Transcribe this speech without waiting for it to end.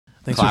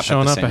Thanks clap for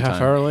showing at up the a same half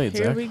time. hour late,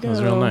 Here Zach. we That was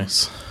go. real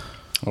nice.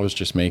 I was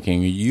just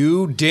making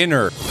you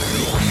dinner.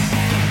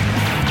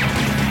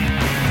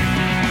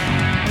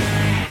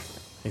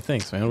 Hey,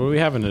 thanks, man. What are we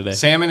having today?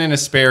 Salmon and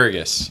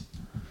asparagus.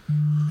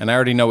 And I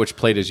already know which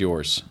plate is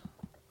yours.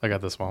 I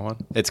got the small one.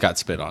 It's got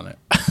spit on it.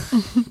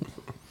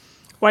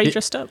 Why are you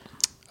dressed up?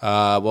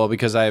 Well,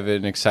 because I have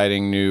an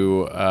exciting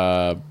new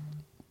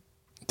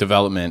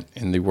development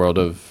in the world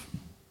of...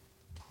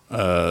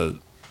 are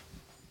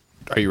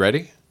you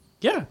ready?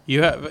 Yeah,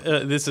 you have.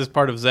 This is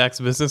part of Zach's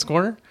business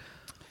corner.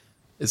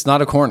 It's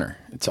not a corner.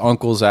 It's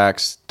Uncle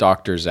Zach's,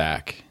 Dr.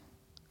 Zach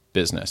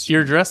business.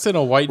 You're dressed in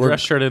a white dress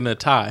shirt and a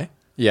tie,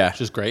 Yeah. which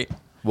is great.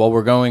 Well,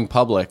 we're going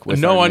public with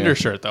No our new-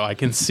 undershirt though. I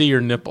can see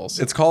your nipples.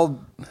 It's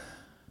called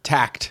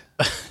tact.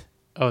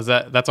 Oh, is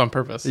that's on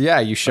purpose? Yeah,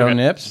 you show Okay.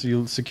 nips,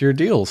 you secure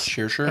deals.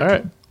 Sure. All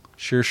right.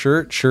 Sure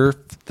shirt, sure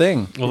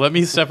thing. Well, let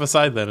me step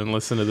aside then and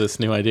listen to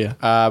this new idea.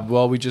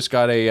 Well, we just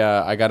got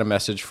I got a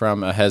message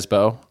from a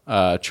Hesbo,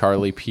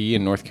 Charlie P.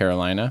 in North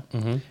Carolina,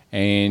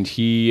 and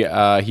he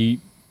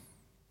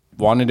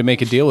wanted to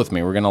make a deal with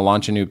me. We're going to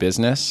launch a new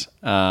business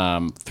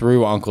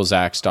through Uncle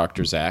Zach's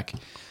Dr. Zach.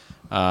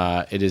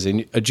 It is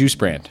a juice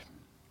brand.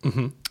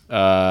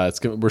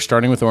 We're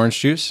starting with orange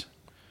juice.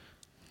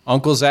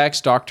 Uncle Zach's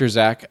Dr.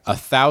 Zach,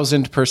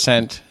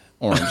 1,000%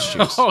 orange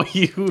juice. Oh,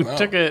 you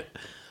took it.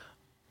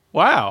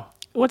 Wow.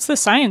 What's the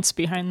science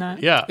behind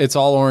that? Yeah. It's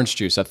all orange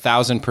juice,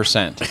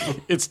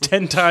 1,000%. It's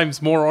 10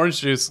 times more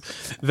orange juice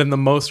than the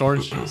most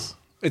orange juice.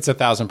 It's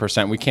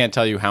 1,000%. We can't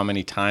tell you how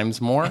many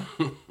times more.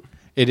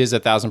 It is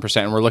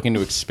 1,000%, and we're looking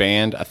to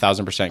expand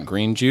 1,000%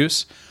 green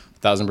juice,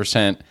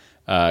 1,000%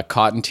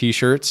 cotton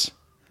T-shirts,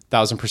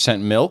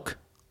 1,000% milk,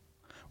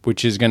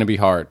 which is going to be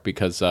hard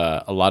because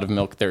a lot of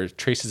milk, there are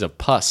traces of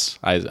pus.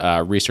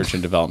 Research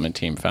and development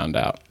team found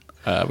out,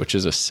 which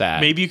is a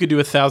sad. Maybe you could do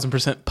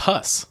 1,000%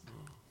 pus.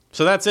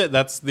 So that's it.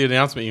 That's the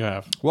announcement you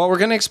have. Well, we're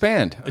going to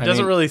expand. It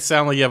doesn't really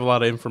sound like you have a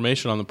lot of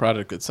information on the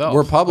product itself.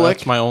 We're public.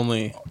 That's my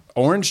only.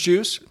 Orange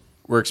juice.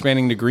 We're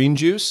expanding to green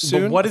juice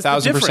soon. But what is the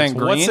 1,000% difference?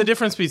 green. What's the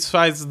difference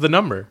besides the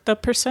number? The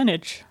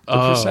percentage.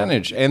 The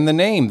percentage and the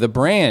name, the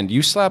brand.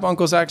 You slap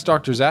Uncle Zach's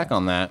Dr. Zach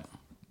on that.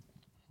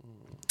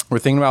 We're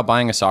thinking about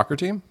buying a soccer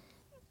team.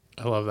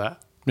 I love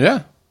that.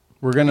 Yeah.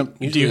 We're going to...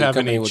 Do you have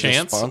any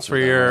chants for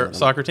your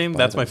soccer team?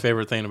 That's my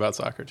favorite thing about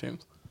soccer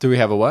teams. Do we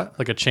have a what?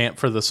 Like a chant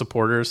for the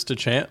supporters to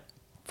chant.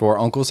 For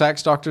Uncle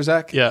Zach's Dr.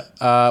 Zach? Yeah.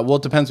 Well,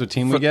 it depends what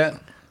team we get. All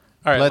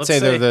right. Let's say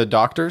they're the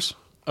doctors.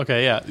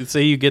 Okay, yeah.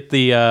 Say you get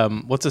the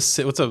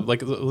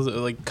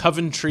like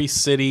Coventry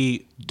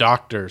City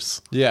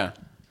Doctors. Yeah.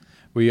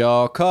 We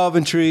are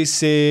Coventry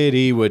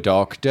City, we're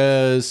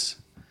doctors.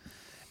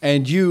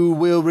 And you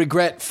will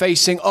regret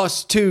facing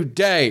us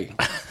today.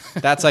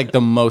 That's like the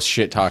most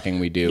shit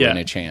talking we do in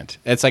a chant.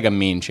 It's like a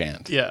mean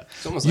chant. Yeah.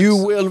 You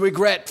will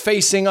regret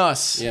facing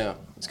us. Yeah.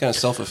 It's kind of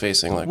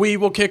self-effacing. Like We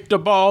will kick the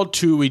ball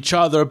to each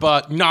other,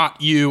 but not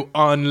you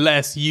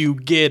unless you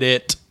get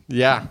it.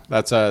 Yeah,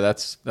 that's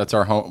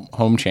our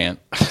home chant.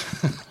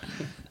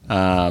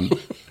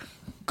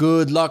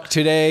 Good luck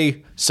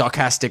today,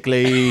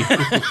 sarcastically.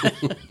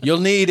 You'll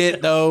need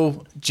it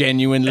though,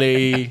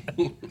 genuinely.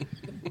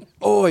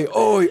 Oi,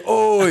 oi,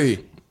 oi.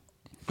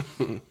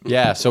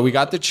 Yeah, so we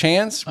got the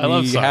chants. I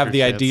love We soccer have the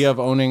chants. idea of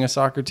owning a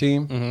soccer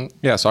team.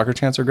 Yeah, soccer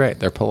chants are great.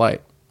 They're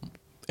polite.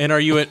 And are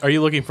you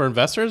looking for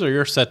investors, or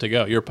you're set to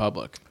go? You're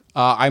public.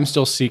 I'm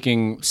still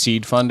seeking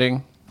seed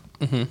funding.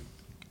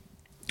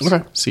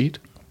 Okay. Seed?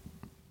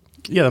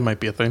 Yeah, that might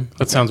be a thing.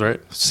 That sounds right.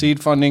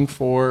 Seed funding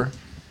for...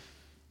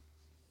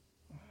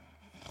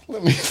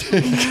 Let me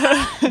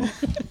think.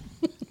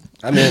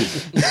 I'm in.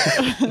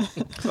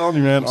 Tell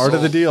you, man. Art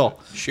of the deal.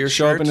 Sheer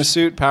Show up shirt. in a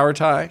suit, power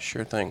tie,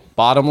 Sure thing.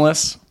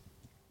 bottomless.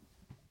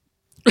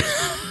 It's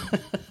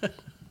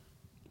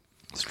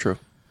true.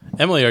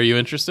 Emily, are you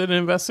interested in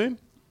investing?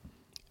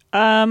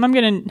 I'm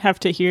gonna have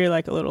to hear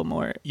like a little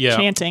more Yeah.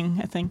 chanting,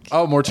 I think.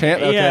 Oh, more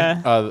chant? Okay.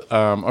 Yeah.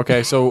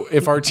 Okay, so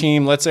if our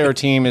team, let's say our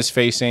team is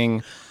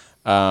facing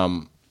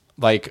a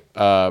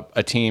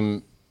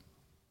team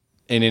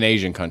in an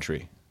Asian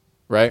country,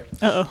 right?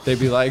 Uh-oh. They'd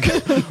be like,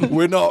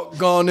 we're not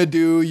gonna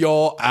do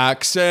your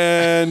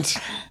accent.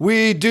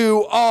 We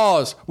do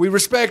ours. We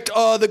respect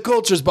other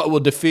cultures, but we'll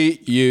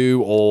defeat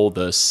you all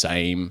the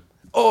same.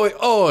 Oi,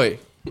 oi.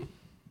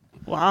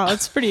 Wow,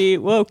 that's pretty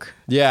woke.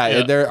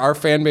 Yeah. Our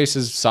fan base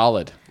is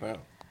solid.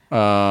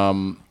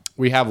 Wow.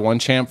 We have one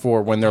chant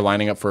for when they're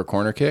lining up for a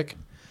corner kick.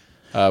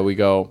 We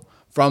go,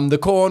 from the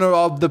corner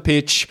of the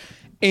pitch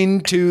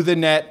into the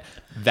net.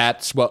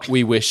 That's what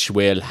we wish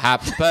will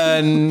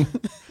happen.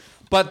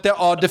 But there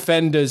are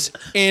defenders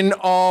in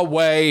our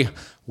way.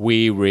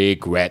 We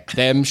regret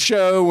them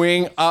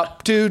showing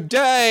up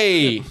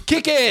today.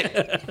 Kick it.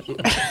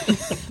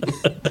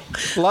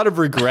 A lot of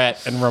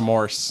regret and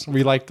remorse.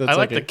 We like the. I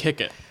like to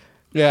kick it.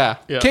 Yeah.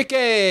 Yeah. Kick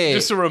it.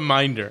 Just a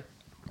reminder,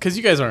 because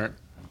you guys aren't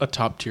a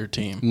top tier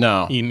team.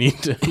 No. You need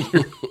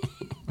to.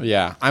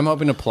 Yeah, I'm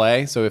hoping to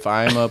play. So if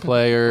I'm a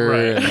player, Right.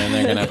 and then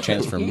they're gonna have a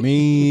chance for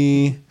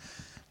me.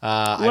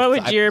 What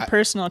would your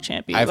personal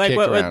chant be? I've Like, kicked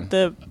what around. would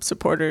the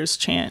supporters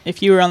chant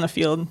if you were on the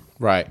field?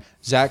 Right.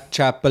 Zach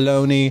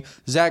Chapeloni.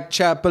 Zach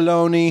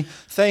Chapeloni.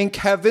 Thank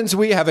heavens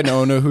we have an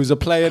owner who's a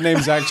player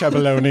named Zach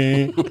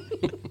Chapeloni.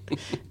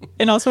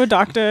 And also a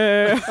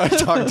doctor.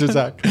 Dr.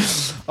 Zach.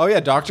 Oh,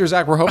 yeah, Dr.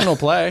 Zach. We're hoping he'll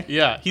play.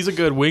 Yeah, he's a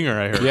good winger,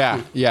 I heard.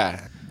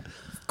 Yeah.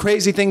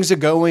 Crazy things are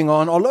going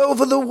on all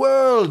over the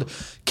world.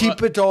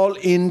 Keep it all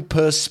in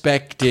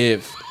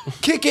perspective.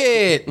 Kick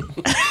it.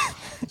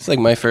 It's like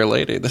My Fair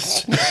Lady.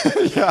 This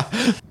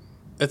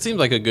It seems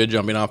like a good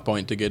jumping off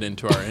point to get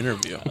into our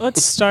interview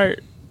Let's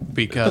start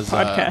because the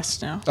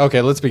podcast now.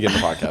 Okay, let's begin the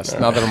podcast.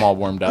 Now that I'm all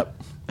warmed up.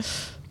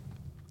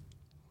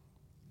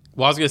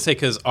 Well, I was going to say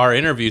because our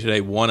interview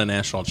today won a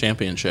national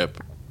championship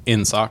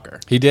in soccer.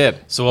 He did.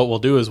 So what we'll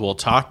do is we'll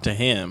talk to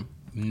him,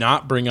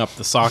 not bring up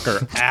the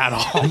soccer at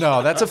all.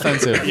 No, that's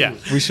offensive. Yeah.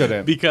 We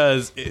shouldn't.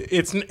 Because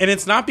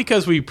it's not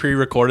because we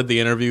pre-recorded the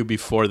interview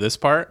before this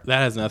part. That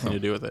has nothing to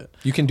do with it.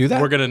 You can do that?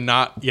 We're going to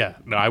not,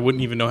 no, I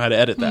wouldn't even know how to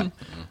edit that.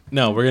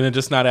 No, we're going to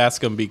just not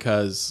ask him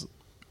because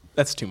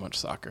that's too much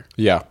soccer.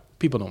 Yeah.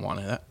 People don't want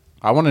that.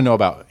 I want to know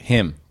about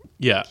him.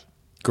 Yeah.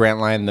 Grant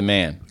Lyon the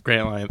man.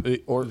 Grant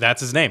Lyon.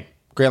 That's his name.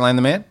 Grant Lyon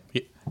the man?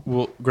 Yeah,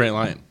 well, Grant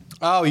Lyon.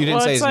 Oh, you didn't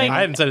Well, say it's his like name? I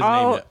hadn't said his name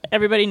all yet.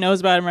 everybody knows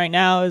about him right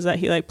now is that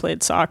he like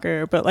played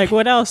soccer. But like,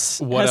 what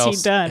else What has else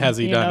he done? has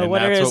he You done? know, And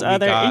what are that's his what we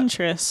other got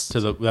interests?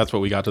 That's what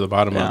we got to the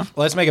bottom Yeah. of.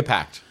 Let's make a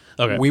pact.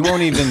 Okay. We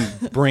won't even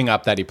bring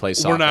up that he plays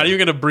soccer. We're not even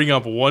going to bring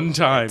up one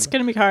time. It's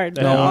gonna be hard.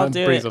 But No I'll one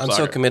do brings it. up I'm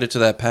soccer. so committed to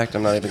that pact.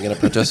 I'm not even going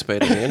to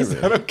participate in the interview.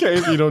 okay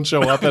if you don't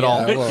show up at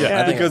all. well,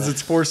 Yeah. Because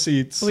it's 4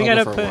 seats. We I'll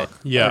gotta go for a put. walk.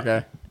 Yeah.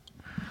 Okay.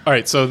 All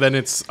right. So then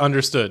it's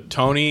understood.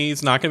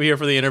 Tony's not going to be here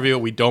for the interview.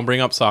 We don't bring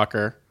up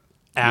soccer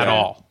at Yeah.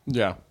 all.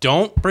 Yeah.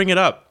 Don't bring it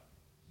up.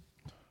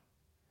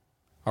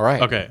 All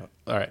right. Okay.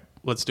 All right.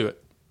 Let's do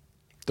it.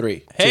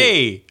 3.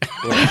 Hey.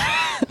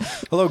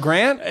 Hello,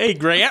 Grant. Hey,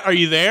 Grant. Are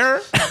you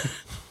there?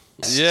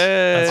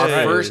 Yeah. Our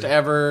right. first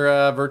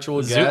ever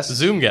virtual guest.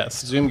 Zoom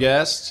guest. Zoom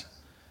guest.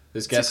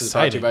 This guest is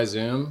brought to you exciting. by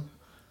Zoom.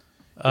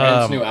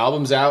 Grant's new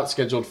album's out,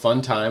 scheduled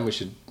Fun Time. We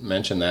should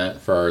mention that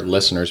for our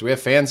listeners. We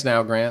have fans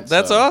now, Grant.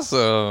 That's so,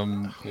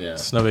 awesome. Yeah.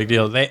 It's no big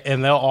deal.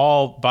 They'll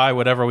all buy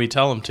whatever we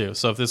tell them to.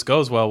 So if this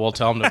goes well, we'll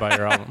tell them to buy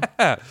your album.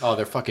 Oh,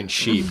 they're fucking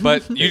sheep.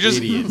 But you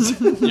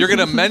you're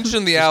gonna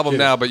mention the album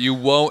now, but you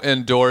won't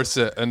endorse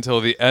it until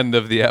the end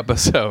of the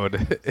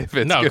episode. If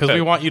it's No, because good.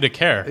 we want you to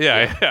care.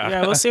 Yeah.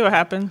 Yeah, we'll see what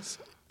happens.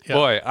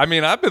 Boy, I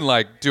mean, I've been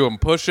like doing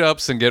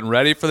push-ups and getting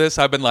ready for this.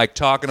 I've been like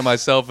talking to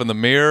myself in the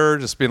mirror,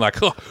 just being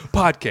like, oh,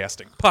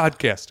 podcasting.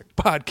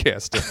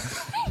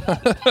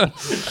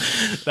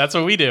 That's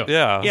what we do.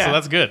 Yeah. Yeah. So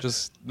that's good.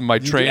 Just my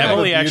training.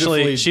 Emily beautifully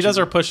actually, she does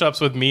her push-ups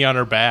with me on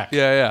her back.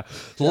 Yeah.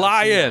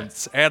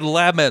 Lions and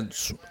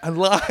lemons and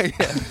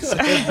lions.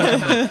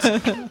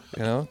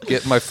 You know,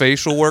 getting my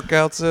facial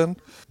workouts in.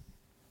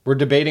 We're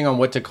debating on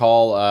what to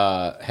call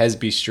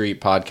Hesby Street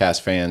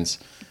podcast fans.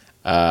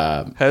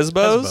 Hesbos?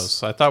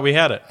 Hesbos. I thought we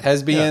had it.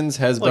 Hesbians,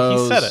 Hesbos. Look,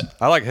 he said it.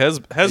 I like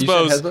Hesbos.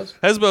 Hesbos?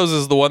 Hesbos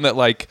is the one that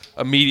like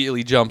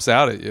immediately jumps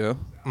out at you.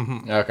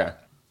 Okay.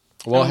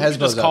 Well, We Hesbos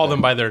just call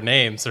them by their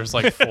names. There's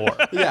like 4.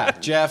 Yeah,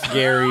 Jeff,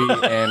 Gary,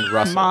 and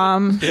Russell.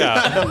 Mom.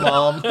 Yeah.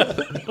 Mom.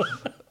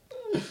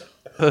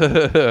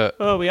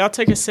 Oh, we all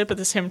took a sip at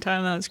the same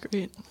time. That was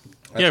great.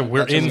 Yeah, we're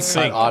that's in just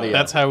sync. audio.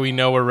 That's how we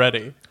know we're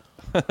ready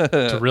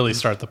to really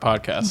start the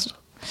podcast.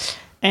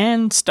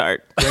 And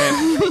start.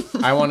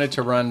 I wanted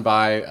to run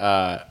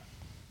by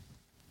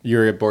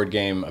you're a board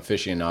game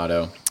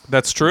aficionado.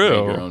 That's Make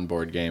your true. own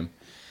board game.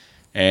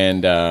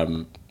 And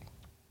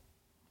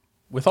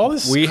With all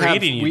this We have-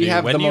 creating you we do,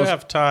 have when the do you most-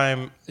 have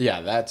time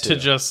yeah, that too. to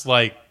just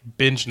like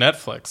binge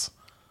Netflix?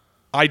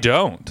 I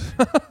don't.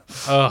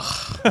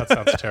 Ugh, that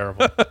sounds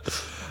terrible.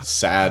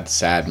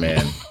 sad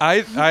man.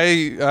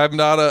 I'm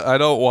not I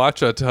don't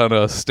watch a ton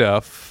of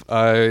stuff.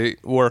 I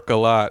work a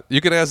lot.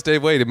 You can ask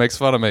Dave Wade. He makes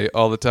fun of me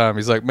all the time.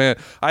 He's like, man,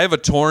 I have a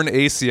torn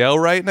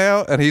ACL right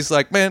now. And he's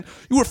like, man,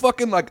 you were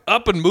fucking like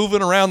up and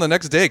moving around the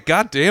next day.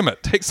 God damn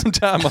it. Take some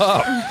time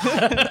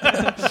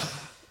off.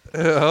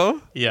 You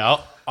know? Yeah,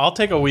 I'll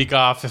take a week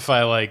off if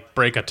I like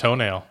break a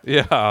toenail.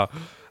 Yeah.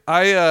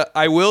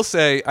 I will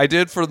say I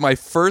did for my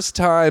first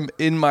time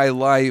in my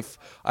life.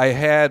 I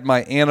had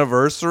my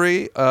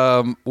anniversary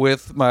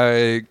with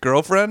my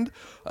girlfriend,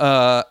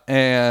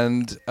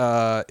 and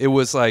it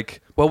was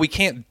like, well, we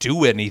can't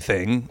do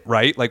anything,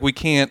 right? Like we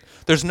can't.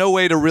 There's no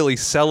way to really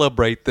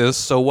celebrate this.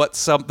 So what's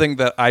something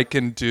that I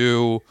can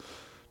do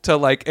to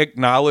like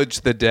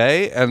acknowledge the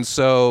day? And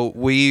so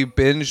we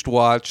binged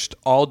watched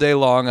all day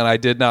long, and I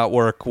did not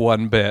work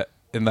one bit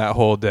in that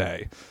whole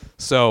day.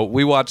 So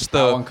we watched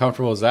How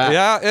uncomfortable is that?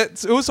 yeah,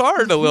 it was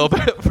hard a little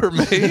bit for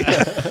me.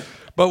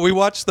 But we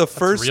watched the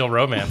first Real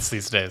romance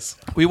these days.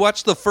 we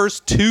watched the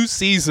first 2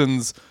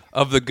 seasons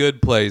of The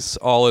Good Place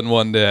all in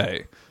one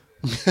day.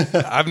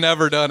 I've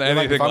never done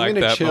anything if I'm like gonna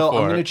that chill,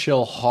 before. I'm gonna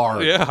chill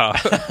hard. Yeah.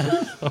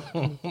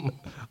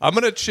 I'm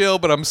going to chill,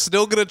 but I'm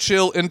still going to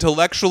chill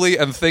intellectually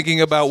and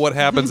thinking about what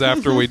happens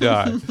after we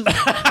die.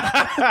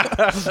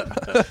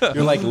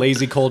 You're like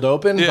lazy cold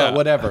open, Yeah. but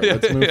whatever.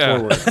 Let's move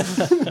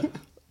forward.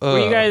 Were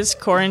you guys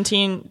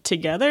quarantined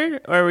together,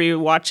 or were you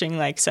watching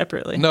like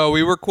separately? No,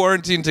 we were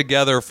quarantined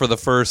together for the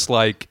first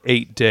like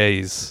 8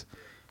 days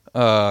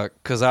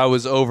because I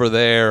was over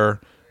there,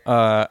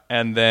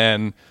 and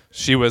then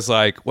she was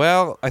like,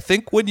 "Well, I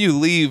think when you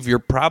leave, you're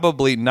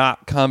probably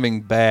not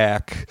coming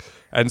back."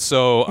 And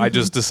so I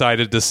just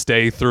decided to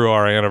stay through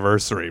our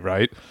anniversary,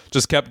 right?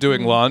 Just kept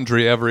doing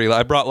laundry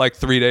I brought like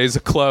 3 days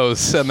of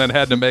clothes and then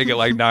had to make it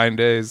like 9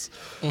 days.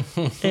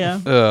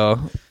 Yeah.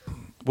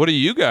 What are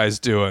you guys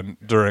doing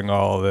during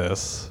all of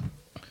this?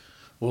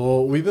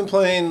 Well, we've been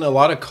playing a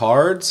lot of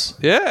cards.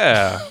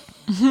 Yeah.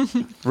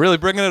 Really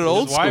bringing it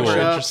old Which is why school. we're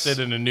interested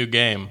in a new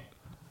game.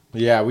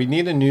 Yeah, we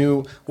need a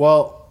new.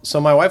 Well,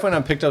 so my wife went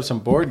and picked up some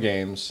board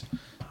games,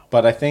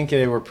 but I think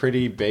they were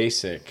pretty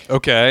basic.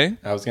 Okay.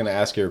 I was going to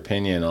ask your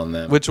opinion on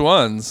them. Which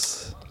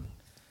ones?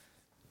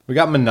 We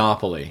got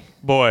Monopoly.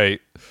 Boy,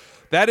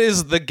 that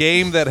is the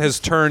game that has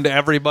turned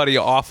everybody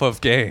off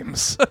of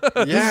games.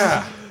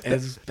 Yeah,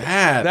 it's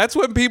bad. That's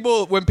when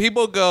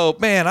people go,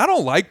 "Man, I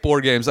don't like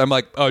board games." I'm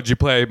like, "Oh, did you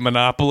play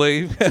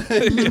Monopoly?"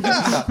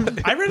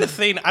 I read a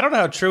thing, I don't know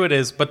how true it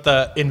is, but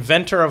the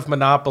inventor of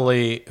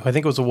Monopoly, who I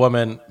think was a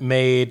woman,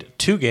 made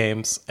 2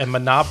 games, and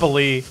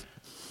Monopoly,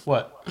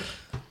 what?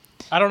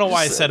 I don't know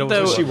why I said it was.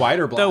 Was she white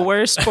or black? The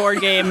worst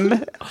board game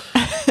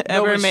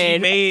ever she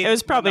made. It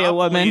was probably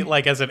Monopoly, a woman.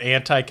 like as an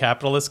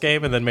anti-capitalist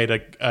game, and then made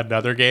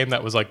another game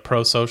that was like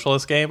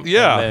pro-socialist game.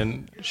 Yeah.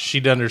 and then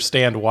she'd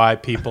understand why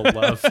people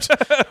loved.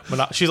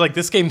 She's like,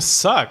 this game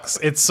sucks.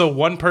 It's so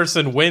one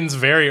person wins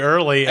very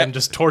early and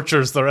just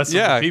tortures the rest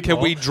Yeah, of the people.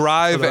 can we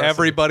drive for the rest of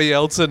everybody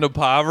else into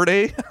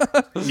poverty?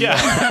 Yeah,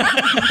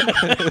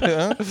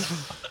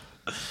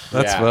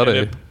 That's Yeah.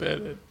 funny.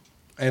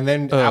 And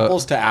then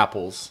apples to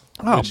apples.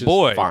 Oh, which is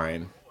boy.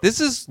 fine. This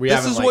is We this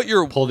haven't is like, what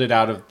you're pulled it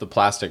out of the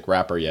plastic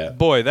wrapper yet.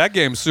 boy. That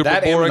game's super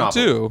That and boring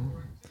Monopoly. too.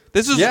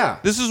 This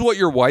is what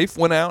your wife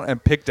went out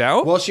and picked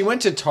out. Well, she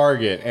went to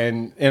Target,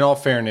 and in all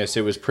fairness,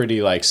 it was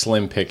pretty like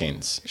slim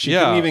pickings. She Yeah.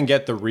 couldn't even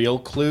get the real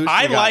Clue.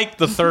 I like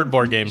the third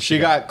board game. She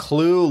got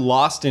Clue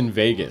Lost in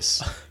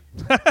Vegas,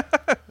 All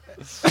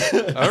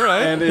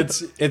right. and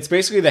it's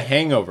basically The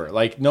Hangover.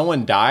 Like no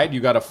one died. You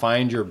got to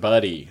find your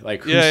buddy.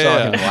 Like who Yeah, saw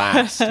yeah. him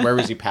last? Where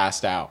was he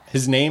passed out?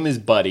 His name is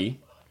Buddy,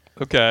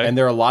 Okay. and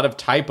there are a lot of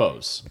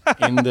typos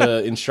in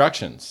the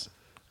instructions.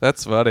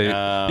 That's funny.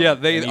 Yeah,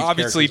 they and each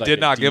obviously character's did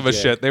like not a give a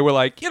DJ. shit. They were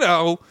like,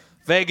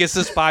 Vegas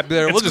is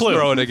popular. We'll just Clue.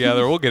 throw it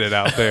together. We'll get it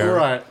out there.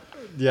 Right.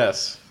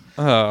 Yes.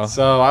 Oh.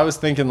 So I was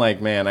thinking, like,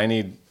 man, I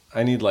need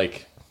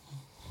like,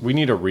 we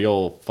need a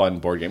real fun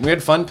board game. We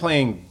had fun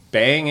playing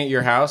Bang at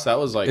your house. That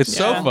was like, It's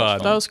so Yeah, fun.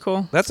 That was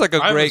cool. That's like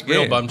a I great was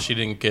real game. bummed she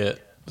didn't get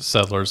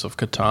Settlers of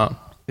Catan.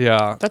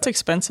 Yeah. That's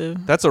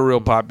expensive. That's a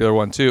real popular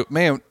one too.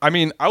 Man, I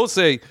mean, I would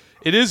say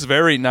it is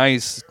very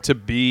nice to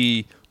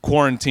be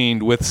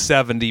quarantined with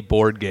 70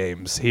 board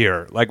games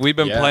here. Like we've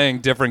been Yeah. playing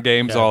different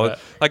games Yeah, all but-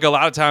 like a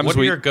lot of times What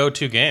are your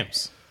go-to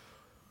games?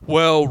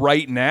 Well,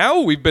 right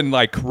now we've been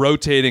like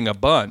rotating a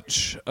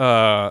bunch.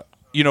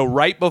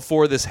 Right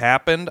before this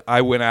happened,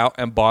 I went out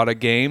and bought a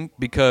game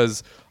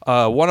because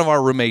one of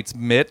our roommates,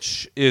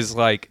 Mitch, is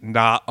like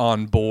not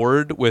on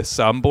board with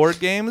some board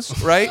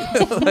games, right?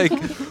 Like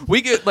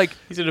we get like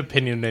He's an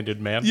opinionated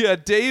man. yeah,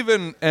 Dave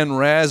and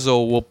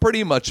Razzle will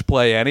pretty much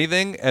play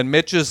anything, and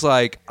Mitch is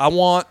like, I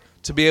want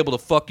to be able to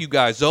fuck you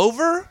guys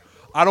over.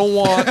 I don't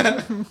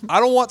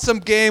want some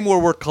game where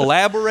we're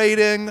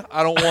collaborating.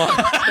 I don't want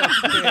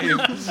some game,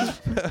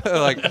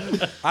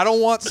 I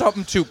don't want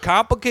something too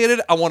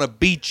complicated. I want to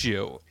beat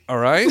you. All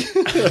right?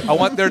 I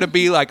want there to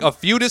be like a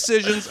few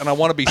decisions, and I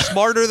want to be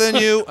smarter than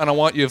you, and I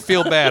want you to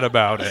feel bad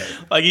about it.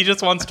 Like he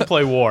just wants to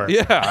play war.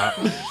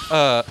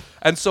 Yeah.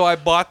 And so I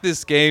bought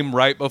this game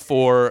right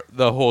before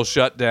the whole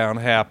shutdown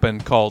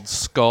happened called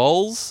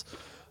Skulls.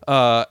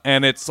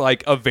 And it's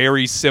like a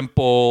very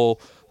simple,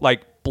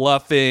 like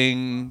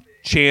bluffing,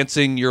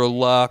 chancing your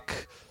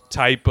luck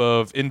type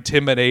of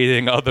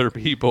intimidating other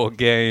people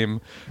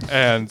game.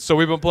 And so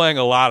we've been playing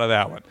a lot of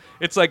that one.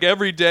 It's like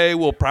every day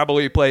we'll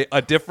probably play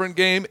a different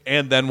game,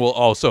 and then we'll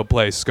also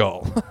play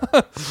Skull.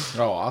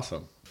 oh,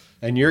 awesome.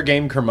 And your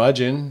game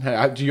Curmudgeon,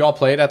 do you all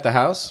play it at the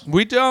house?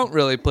 We don't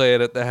really play it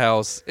at the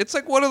house. It's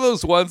like one of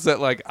those ones that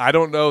like I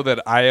don't know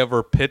that I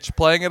ever pitch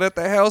playing it at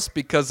the house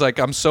because like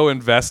I'm so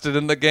invested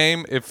in the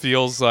game. It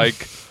feels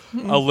like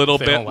a little If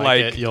they bit don't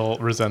like it, you'll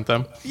resent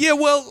them. yeah,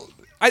 well,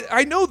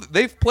 I know that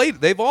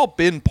they've all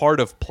been part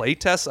of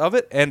playtests of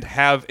it and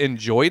have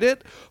enjoyed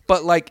it.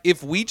 But like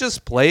if we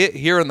just play it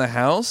here in the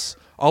house,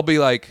 I'll be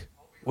like,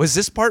 was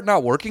this part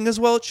not working as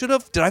well? It should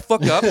have. Did I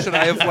fuck up? Should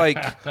I have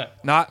like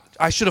not?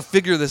 I should have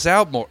figured this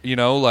out more.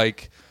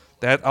 Like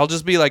that. I'll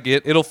just be like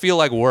it'll feel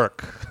like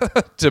work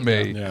to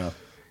me. Yeah.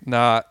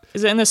 Not.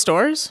 Is it in the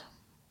stores?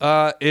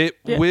 It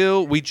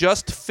will. We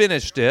just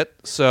finished it,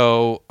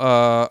 so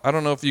I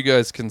don't know if you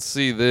guys can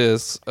see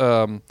this.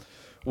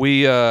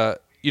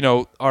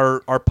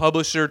 our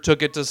publisher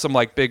took it to some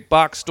like big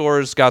box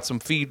stores, got some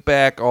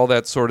feedback, all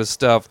that sort of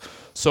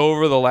stuff. So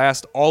over the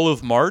last all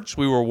of March,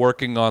 we were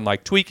working on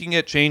like tweaking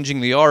it,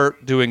 changing the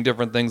art, doing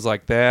different things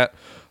like that.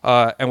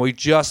 And we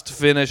just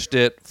finished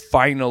it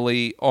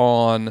finally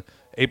on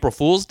April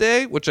Fool's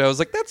Day, which I was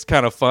like, that's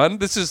kind of fun.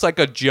 This is like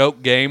a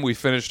joke game. We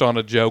finished on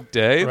a joke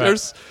day.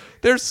 Right.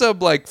 There's some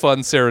like fun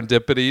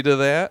serendipity to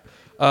that.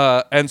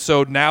 And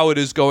so now it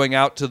is going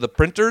out to the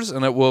printers,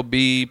 and it will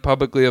be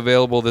publicly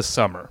available this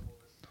summer.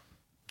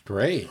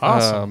 Great.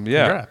 Awesome.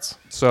 Yeah. Congrats.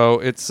 So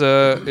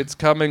it's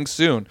coming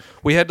soon.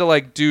 We had to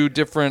like do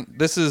different.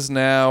 This is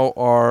now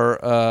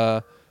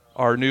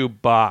our new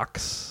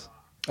box.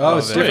 Oh,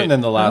 it's different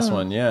than the last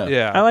one. Yeah.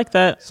 Yeah, I like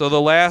that. So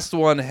the last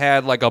one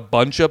had like a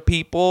bunch of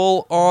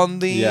people on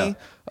the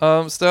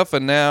stuff,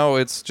 and now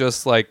it's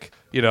just like,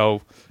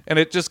 and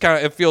it just kind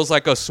of, it feels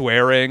like a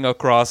swearing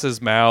across his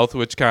mouth,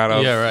 which kind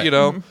of, Yeah, right.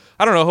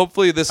 I don't know.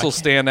 Hopefully this will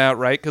stand out,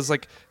 right? Because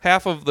like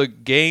half of the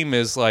game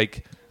is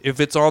like, if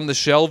it's on the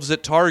shelves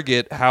at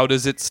Target, how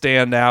does it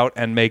stand out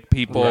and make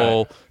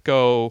people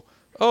go,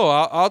 oh,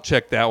 I'll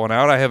check that one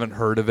out. I haven't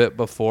heard of it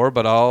before,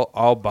 but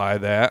I'll buy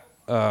that.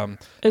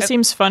 It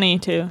seems funny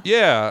too.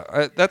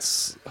 Yeah,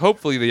 that's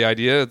hopefully the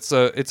idea.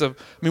 I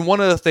mean, one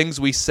of the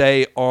things we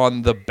say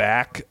on the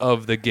back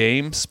of the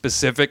game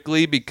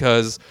specifically,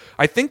 because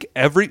I think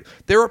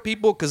there are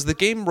people, because the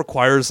game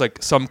requires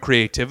like some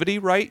creativity,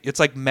 right? It's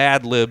like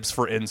Mad Libs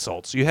for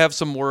insults. You have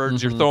some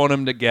words, you're throwing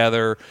them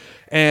together,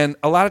 and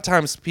a lot of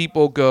times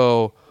people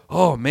go,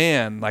 oh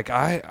man, like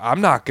I'm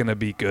not going to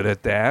be good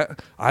at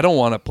that. I don't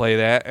want to play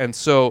that.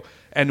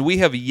 And we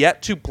have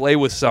yet to play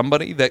with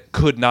somebody that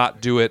could not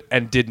do it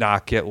and did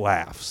not get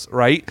laughs,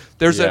 right?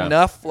 There's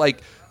enough,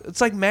 like, it's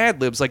like Mad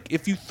Libs. Like,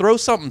 if you throw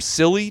something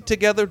silly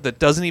together that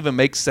doesn't even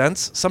make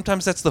sense,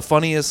 sometimes that's the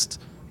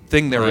funniest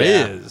thing there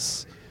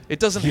is. It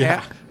doesn't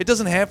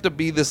have to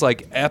be this,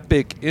 like,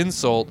 epic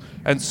insult.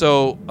 And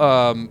so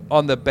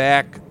on the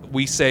back,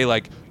 we say,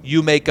 like,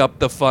 you make up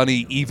the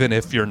funny even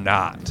if you're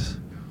not.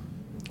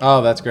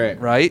 Oh, that's great.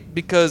 Right?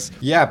 Because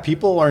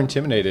people are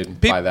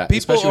intimidated by that,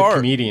 people especially are. with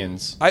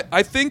comedians.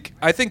 I think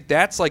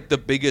that's like the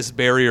biggest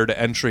barrier to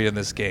entry in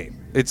this game.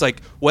 It's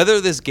like whether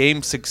this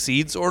game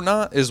succeeds or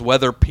not is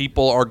whether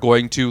people are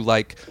going to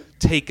like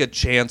take a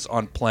chance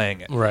on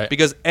playing it. Right.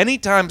 Because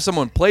anytime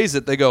someone plays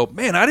it, they go,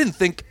 "Man, I didn't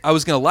think I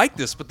was going to like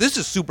this, but this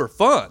is super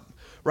fun."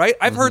 Right?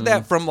 I've heard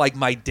that from like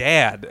my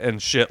dad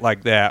and shit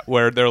like that,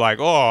 where they're like,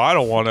 "Oh, I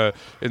don't want to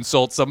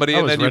insult somebody."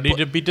 I was ready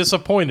to be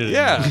disappointed.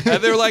 Yeah, in you.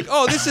 and they're like,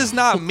 "Oh, this is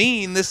not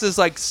mean. This is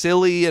like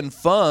silly and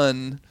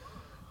fun."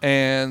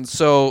 And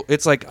so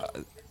it's like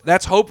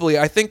that's hopefully,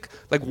 I think,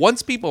 like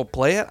once people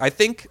play it, I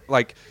think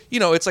like,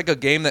 it's like a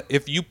game that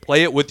if you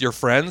play it with your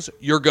friends,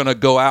 you're going to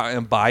go out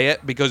and buy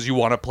it because you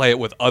want to play it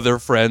with other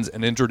friends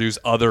and introduce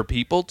other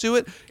people to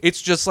it.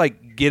 It's just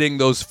like getting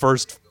those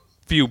first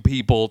few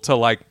people to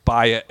like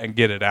buy it and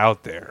get it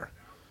out there.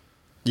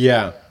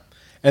 Yeah.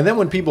 And then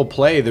when people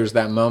play, there's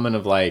that moment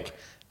of like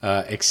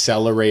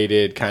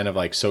accelerated kind of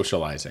like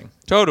socializing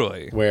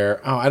Totally.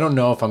 where, I don't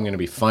know if I'm going to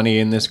be funny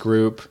in this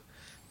group.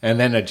 And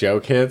then a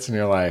joke hits and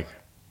you're like,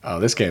 oh,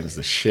 this game's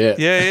the shit.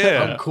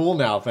 Yeah. I'm cool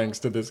now thanks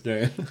to this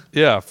game.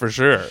 Yeah, for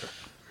sure.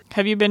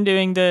 Have you been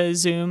doing the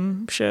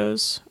Zoom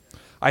shows?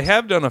 I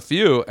have done a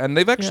few, and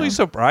they've actually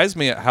surprised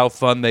me at how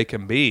fun they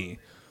can be.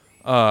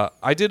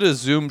 I did a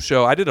Zoom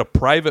show. I did a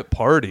private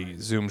party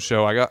Zoom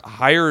show. I got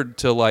hired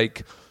to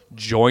like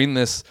join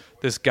this.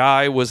 This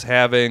guy was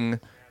having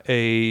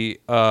a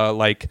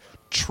like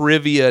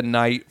trivia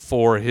night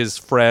for his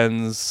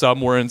friends.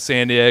 Some were in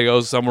San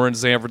Diego, some were in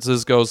San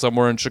Francisco, some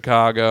were in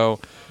Chicago.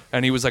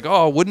 And he was like,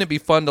 "Oh, wouldn't it be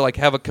fun to like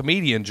have a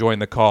comedian join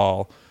the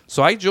call?"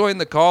 So I joined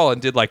the call and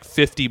did like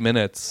 50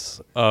 minutes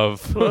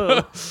of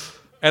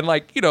and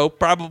like,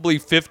 probably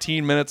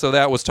 15 minutes of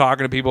that was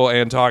talking to people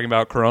and talking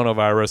about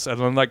coronavirus.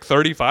 And then like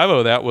 35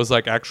 of that was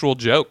like actual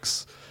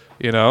jokes,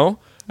 And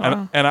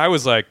I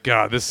was like,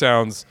 God, this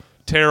sounds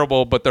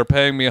terrible, but they're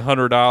paying me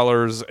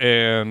 $100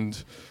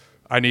 and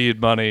I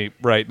need money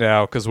right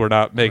now because we're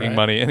not making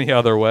money any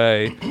other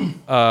way.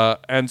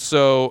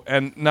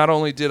 And not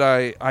only did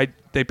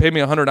they paid me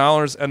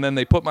 $100 and then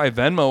they put my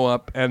Venmo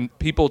up and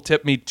people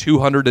tipped me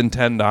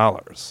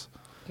 $210.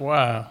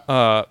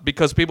 Wow.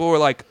 Because people were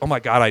like, "Oh my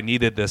God, I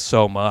needed this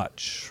so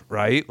much,"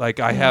 right?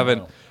 Like I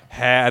haven't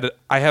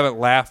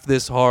laughed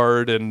this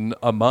hard in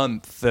a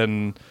month,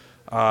 and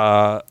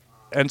so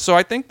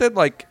I think that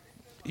like,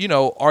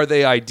 are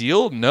they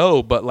ideal?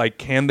 No, but like,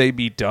 can they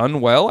be done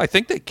well? I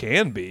think they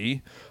can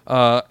be,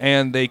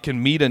 and they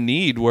can meet a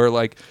need where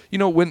like,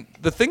 when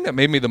the thing that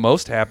made me the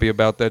most happy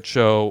about that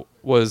show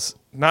was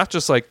not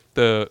just like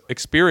the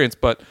experience,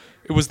 but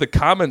it was the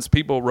comments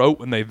people wrote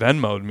when they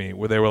Venmo'd me,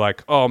 where they were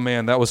like, "Oh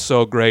man, that was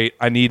so great.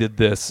 I needed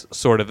this,"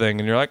 sort of thing.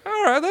 And you're like,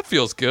 "All right, that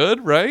feels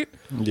good, right?"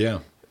 Yeah.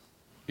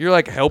 You're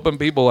like helping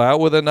people out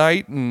with a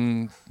night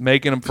and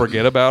making them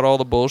forget about all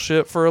the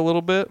bullshit for a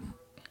little bit.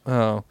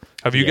 Oh,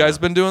 have you guys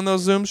been doing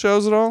those Zoom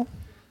shows at all?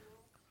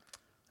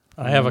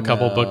 I have a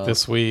couple booked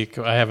this week.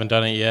 I haven't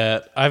done it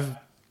yet.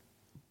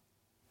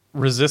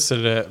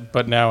 resisted it,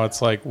 but now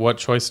it's like, what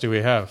choice do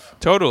we have?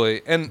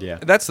 Totally. And Yeah.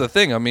 that's the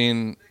thing. I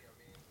mean,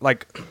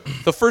 like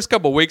the first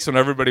couple weeks when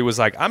everybody was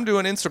like, I'm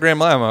doing Instagram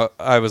Live,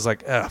 I was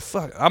like,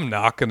 fuck, I'm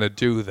not going to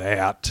do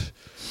that.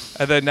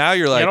 And then now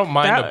you're like, I don't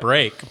mind that- a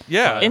break.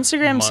 yeah.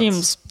 Instagram months.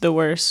 seems the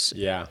worst.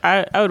 Yeah.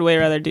 I would way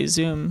rather do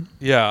Zoom.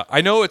 Yeah, I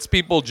know it's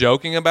people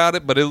joking about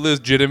it, but it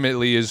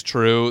legitimately is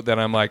true that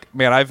I'm like,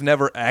 man, I've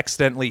never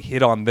accidentally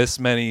hit on this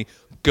many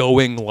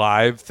going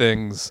live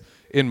things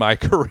in my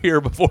career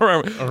before.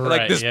 I'm like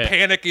Right, this yeah.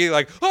 panicky,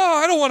 like,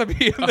 oh, I don't want to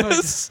be in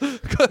this.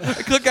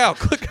 Click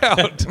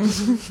out.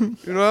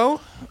 You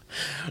know?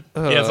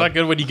 Yeah, it's not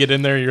good when you get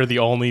in there, you're the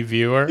only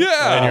viewer.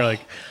 Yeah. And you're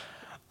like,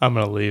 I'm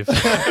going to leave.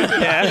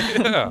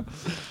 Yeah.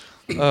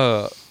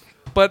 Yeah.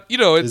 But you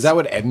know, it's Is that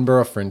what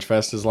Edinburgh Fringe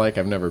Fest is like?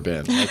 I've never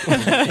been.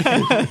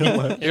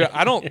 Like, yeah,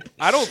 I don't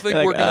think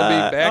we're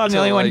gonna be back I'm to the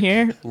only one like,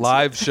 here.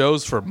 live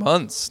shows for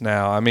months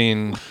now. I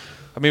mean,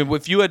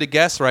 if you had to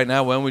guess right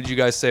now, when would you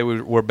guys say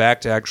we're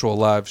back to actual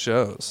live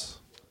shows?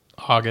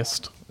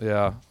 August.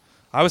 Yeah,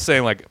 I was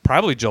saying like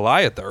probably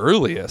July at the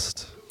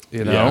earliest.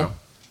 You know, Yeah.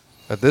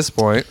 at this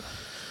point,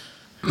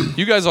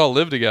 you guys all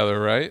live together,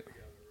 right?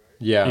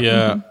 yeah.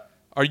 Yeah.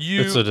 Are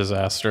you? It's a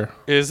disaster.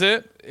 Is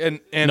it? And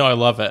No, I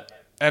love it.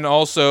 and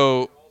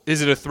also,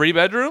 is it a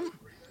 3-bedroom?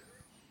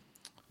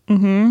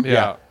 Mm-hmm.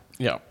 Yeah.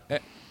 Yeah.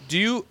 Do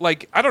you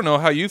like? I don't know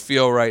how you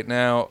feel right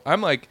now.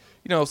 I'm like,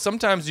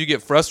 sometimes you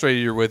get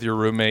frustrated with your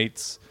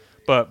roommates,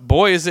 but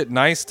boy, is it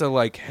nice to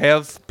like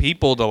have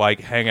people to like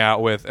hang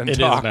out with and It is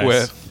talk nice.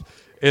 with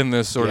in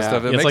this sort of Yeah.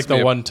 stuff. It It's makes like the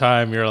me- one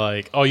time you're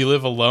like, oh, you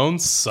live alone?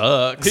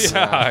 Sucks.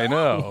 Yeah, I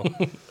know.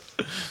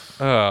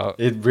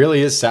 It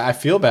really is sad. I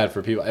feel bad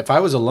for people. If I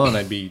was alone,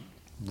 I'd be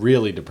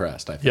really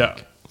depressed, I think. Yeah.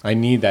 I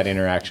need that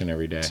interaction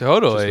every day.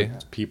 Totally. Just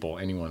with people,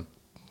 anyone.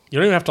 You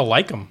don't even have to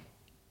like them.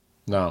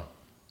 No.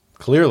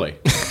 Clearly.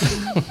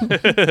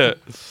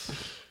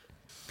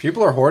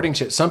 People are hoarding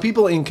shit. Some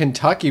people in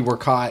Kentucky were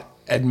caught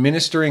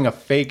administering a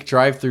fake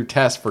drive-through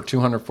test for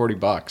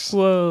 $240.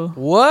 Whoa.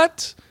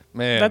 What?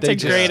 Man, That's a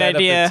just great set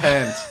up a idea.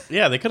 tent.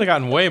 Yeah, they could have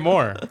gotten way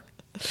more.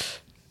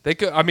 they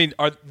could. I mean,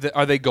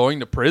 are they going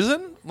to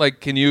prison?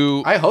 Like, can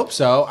you? I hope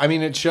so. I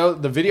mean, it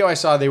showed the video I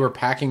saw. They were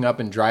packing up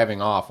and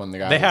driving off when the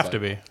guy. They was have like- to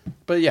be.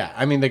 But yeah,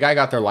 I mean, the guy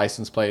got their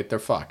license plate. They're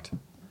fucked.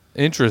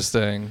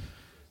 Interesting.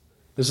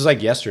 This was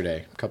like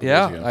yesterday, a couple days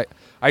Yeah, ago.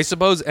 I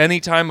suppose any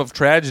time of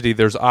tragedy,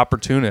 there's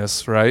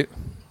opportunists, right?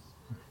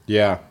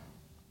 Yeah.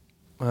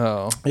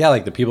 Oh, Yeah,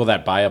 like the people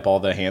that buy up all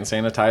the hand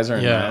sanitizer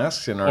and Yeah.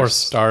 masks and are Or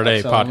start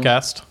a selling them.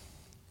 podcast.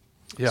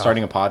 yeah,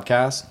 Starting a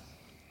podcast.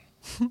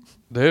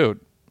 dude.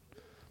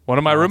 One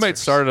of my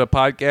roommates started a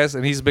podcast,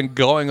 and he's been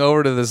going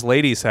over to this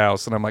lady's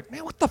house, and I'm like,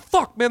 man, what the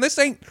fuck, man? This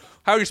ain't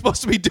how you're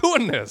supposed to be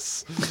doing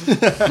this.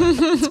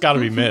 It's got to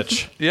be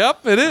Mitch. Yep,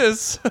 it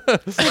is.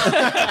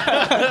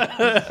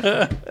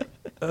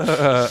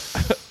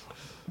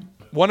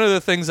 One of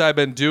the things I've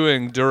been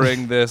doing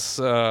during this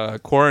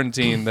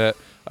quarantine that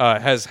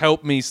has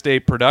helped me stay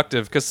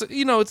productive, because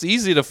it's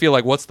easy to feel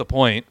like, what's the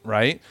point,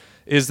 right?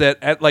 Is that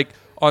at like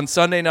on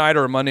Sunday night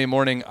or Monday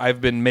morning,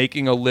 I've been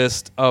making a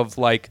list of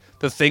like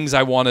the things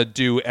I want to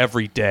do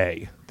every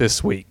day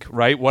this week,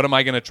 right? What am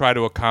I going to try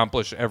to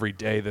accomplish every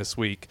day this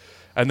week?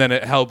 And then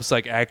it helps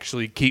like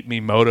actually keep me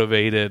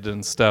motivated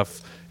and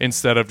stuff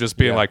instead of just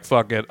being Yeah. like,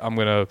 fuck it, I'm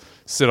going to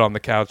sit on the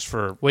couch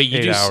for Wait, you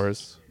 8 do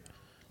hours.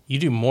 You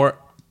do more.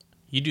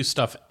 You do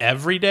stuff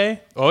every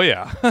day? Oh,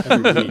 yeah.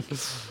 Every week.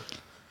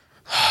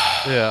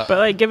 Yeah. But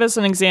like, give us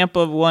an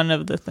example of one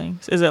of the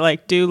things. Is it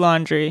like do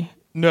laundry,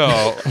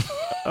 No.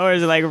 or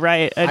is it like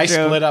write a I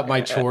joke? split up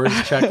my chores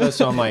checklist,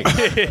 so I'm like,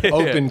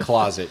 open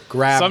closet,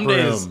 grab Some broom,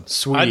 days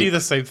sweep. I do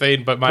the same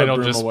thing, but mine Put will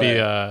broom just away.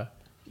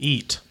 be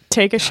eat.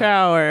 Take a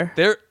shower.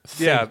 There,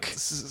 yeah.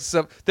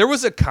 So there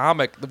was a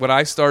comic when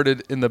I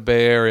started in the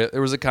Bay Area.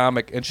 There was a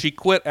comic, and she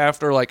quit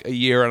after like a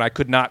year, and I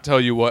could not tell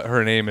you what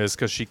her name is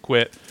because she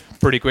quit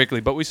pretty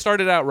quickly. But we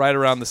started out right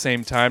around the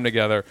same time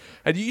together.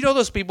 And you know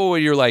those people where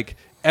you're like,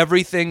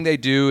 everything they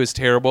do is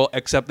terrible,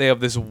 except they have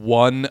this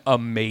one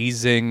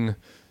amazing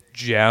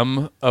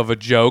gem of a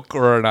joke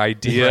or an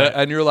idea, Right.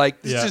 and you're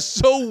like, this Yeah. is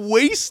so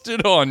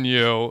wasted on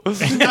you.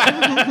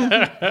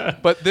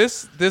 But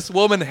this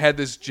woman had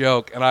this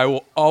joke, and I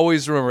will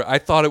always remember. I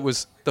thought it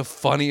was the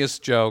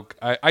funniest joke.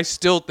 I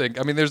still think.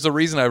 I mean, there's a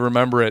reason I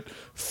remember it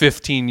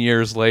 15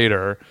 years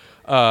later.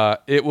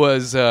 It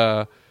was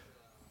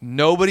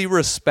nobody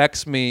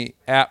respects me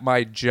at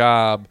my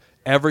job.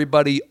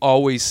 Everybody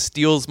always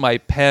steals my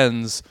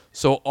pens,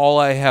 so all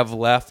I have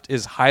left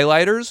is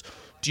highlighters.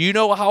 Do you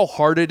know how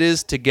hard it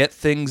is to get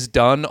things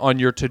done on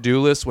your to-do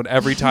list when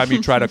every time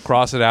you try to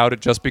cross it out, it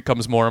just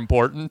becomes more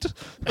important?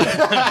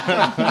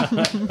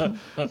 Oh,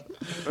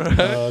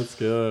 that's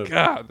good.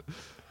 God,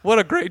 what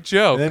a great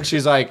joke. And then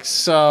she's like,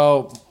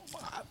 so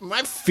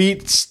my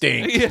feet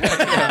stink.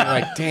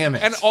 I'm like, damn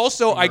it. And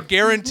also, I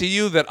guarantee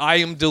you that I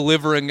am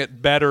delivering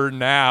it better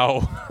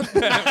now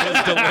than it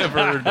was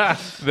delivered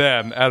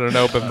then at an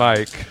open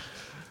mic.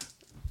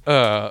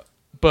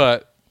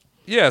 But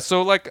yeah,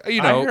 so like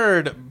I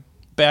heard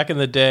back in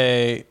the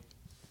day,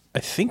 I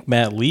think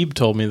Matt Lieb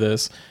told me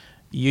this.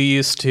 You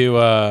used to,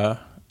 I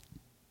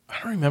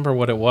don't remember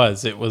what it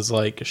was. It was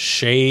like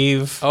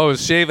shave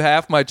shave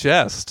half my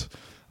chest.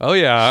 Oh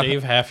yeah,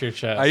 shave half your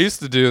chest. I used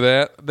to do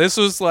that. This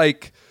was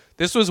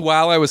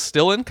while I was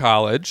still in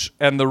college,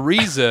 and the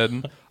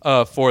reason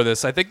for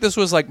this, I think this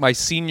was like my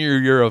senior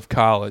year of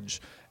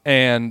college.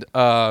 And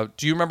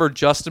do you remember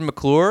Justin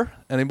McClure?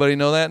 Anybody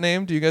know that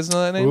name? Do you guys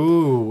know that name?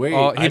 Ooh, wait.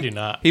 I do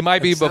not. He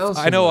might be. sounds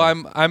I know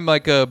familiar. I'm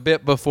like a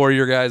bit before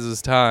your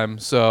guys' time,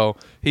 so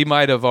he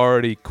might have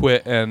already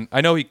quit. And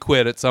I know he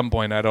quit at some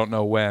point. I don't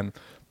know when,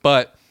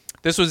 but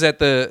this was at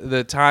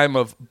the time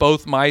of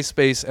both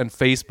MySpace and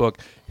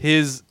Facebook.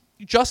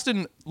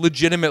 Justin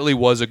legitimately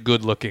was a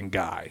good-looking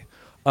guy,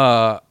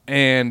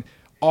 and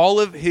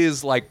all of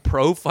his like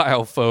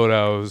profile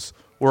photos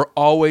were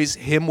always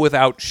him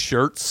without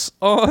shirts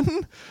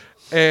on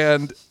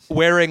and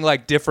wearing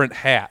like different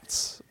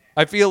hats.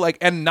 I feel like,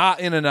 and not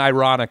in an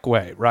ironic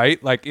way,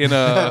 right? Like in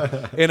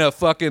a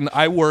fucking,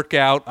 I work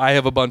out, I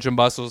have a bunch of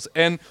muscles.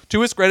 And to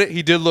his credit,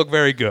 he did look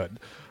very good.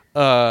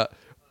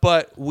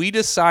 But we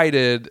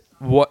decided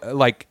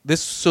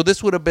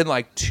this would have been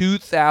like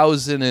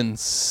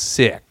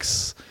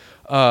 2006.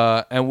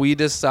 And we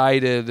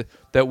decided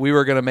that we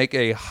were going to make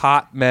a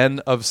Hot Men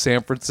of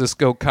San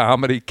Francisco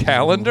comedy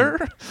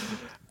calendar.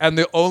 And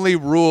the only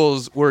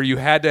rules were you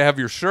had to have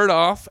your shirt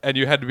off and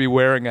you had to be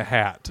wearing a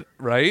hat,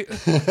 right?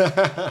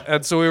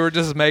 And so we were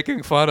just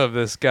making fun of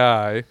this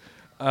guy.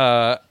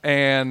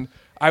 And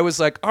I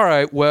was like, all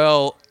right,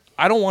 well,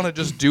 I don't want to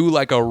just do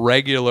like a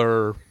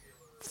regular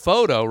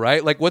photo,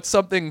 right? Like what's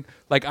something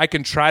like I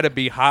can try to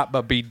be hot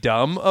but be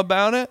dumb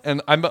about it?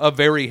 And I'm a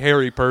very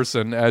hairy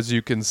person, as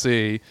you can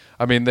see.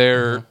 I mean,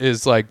 there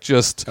is like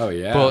just... Oh,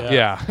 yeah.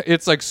 Yeah,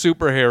 it's like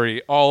super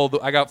hairy.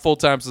 I got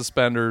full-time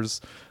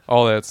suspenders,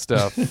 all that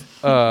stuff.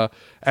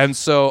 And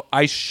so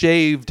I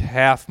shaved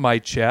half my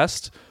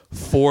chest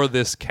for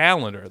this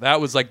calendar.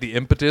 That was like the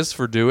impetus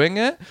for doing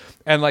it.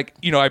 And like,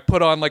 you know, I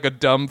put on like a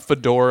dumb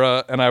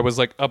fedora and I was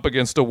like up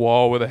against a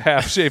wall with a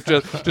half shaved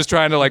just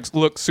trying to like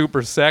look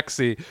super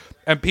sexy.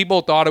 And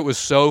people thought it was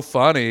so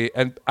funny.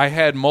 And I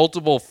had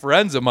multiple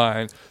friends of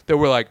mine that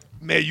were like,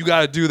 man, you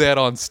got to do that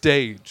on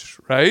stage,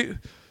 right?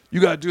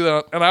 You got to do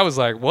that. And I was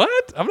like, what?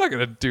 I'm not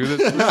going to do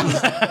this. I'm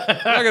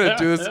not going to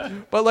do this.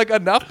 But like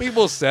enough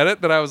people said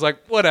it that I was like,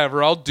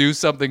 whatever, I'll do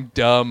something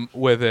dumb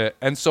with it.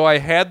 And so I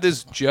had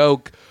this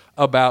joke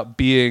about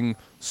being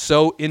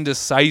so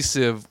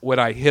indecisive when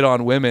I hit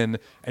on women,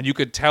 and you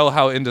could tell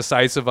how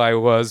indecisive I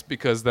was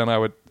because then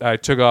I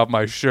took off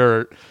my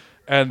shirt.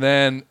 And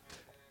then,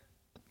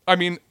 I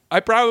mean,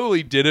 I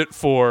probably did it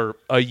for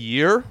a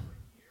year.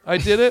 I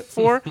did it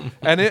for,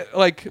 and it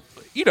like,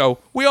 you know,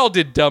 we all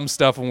did dumb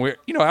stuff when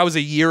I was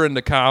a year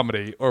into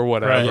comedy or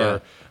whatever. Right, yeah.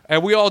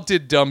 And we all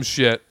did dumb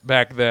shit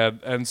back then.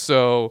 And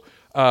so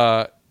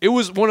it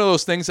was one of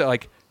those things that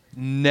like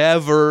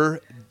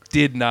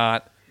did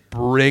not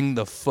bring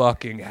the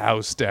fucking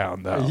house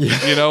down though.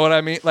 Yeah. You know what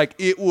I mean? Like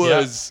it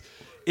was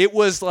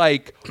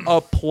like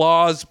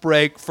applause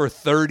break for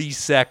 30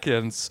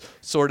 seconds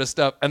sort of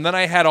stuff. And then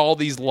I had all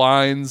these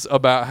lines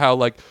about how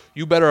like,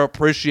 you better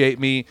appreciate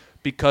me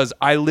because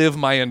I live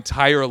my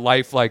entire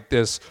life like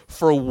this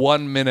for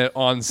 1 minute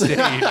on stage.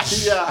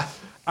 Yeah.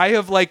 I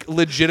have like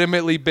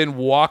legitimately been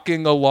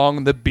walking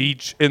along the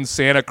beach in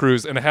Santa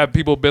Cruz and have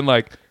people been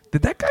like,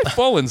 did that guy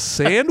fall in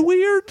sand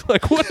weird?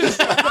 Like what is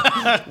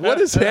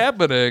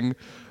happening?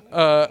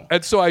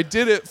 And so I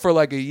did it for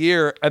like a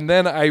year, and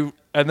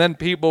then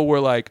people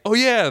were like, oh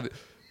yeah,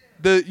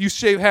 you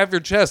shave half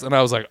your chest, and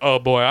I was like, oh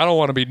boy, I don't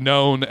want to be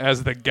known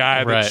as the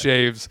guy that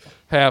shaves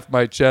half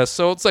my chest.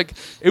 So it's like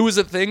it was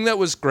a thing that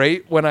was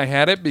great when I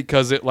had it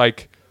because it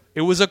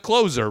was a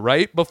closer,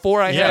 right?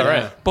 Before I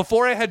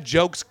had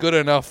jokes good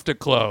enough to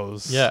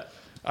close. Yeah.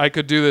 I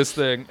could do this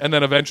thing, and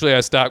then eventually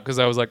I stopped because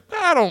I was like,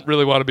 I don't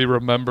really want to be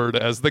remembered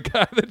as the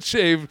guy that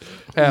shaved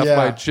half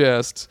my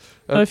chest.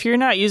 Well, if you're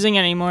not using it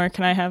anymore,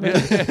 can I have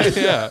it?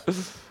 Yeah.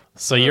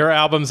 So your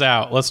album's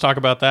out. Let's talk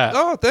about that.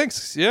 Oh,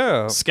 thanks.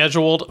 Yeah.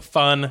 Scheduled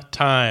Fun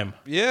Time.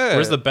 Yeah.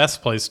 Where's the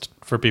best place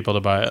for people to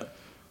buy it?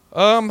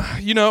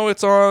 You know,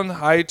 it's on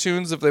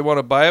iTunes if they want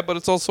to buy it, but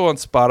it's also on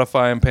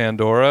Spotify and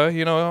Pandora.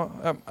 You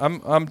know,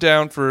 I'm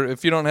down for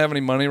if you don't have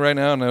any money right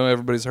now. I know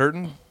everybody's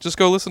hurting. Just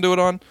go listen to it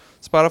on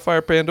Spotify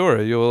or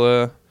Pandora.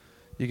 You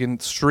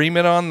can stream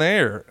it on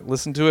there.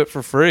 Listen to it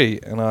for free,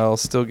 and I'll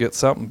still get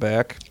something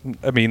back.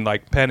 I mean,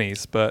 like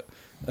pennies, but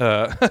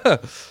yeah,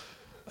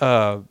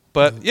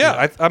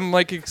 I'm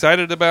like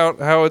excited about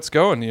how it's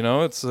going. You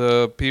know, it's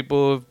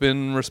people have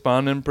been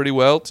responding pretty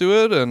well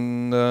to it,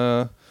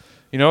 and.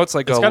 You know, it's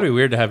like it's got to be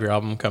weird to have your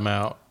album come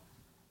out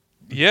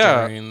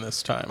during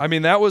this time. I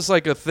mean, that was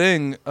like a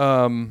thing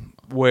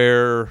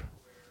where,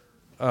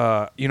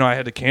 you know, I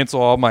had to cancel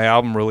all my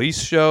album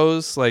release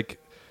shows. Like,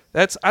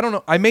 I don't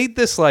know. I made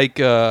this like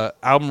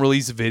album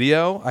release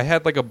video. I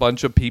had like a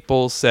bunch of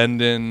people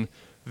send in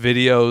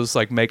videos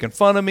like making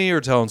fun of me or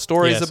telling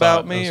stories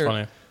about me. That was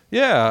funny.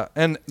 Yeah,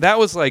 and that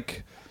was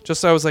like,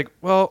 I was like,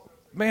 well,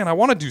 man, I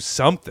want to do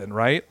something,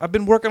 right? I've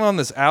been working on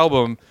this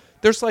album.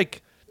 There's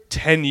like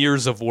 10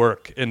 years of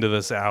work into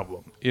this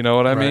album. You know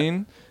what I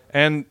mean?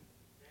 And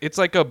it's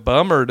like a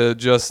bummer to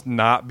just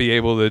not be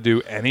able to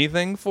do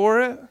anything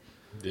for it.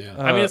 Yeah.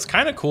 I mean, it's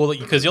kind of cool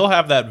because you'll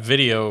have that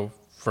video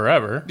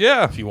forever.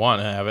 Yeah. If you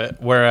want to have it.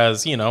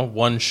 Whereas,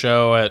 one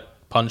show at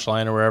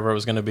Punchline or wherever it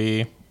was going to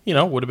be,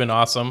 would have been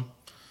awesome.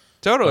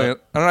 Totally.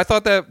 And I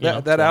thought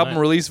that album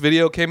release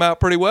video came out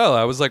pretty well.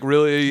 I was like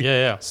really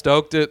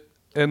stoked it,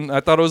 and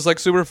I thought it was like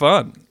super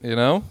fun,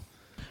 All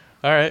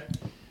right.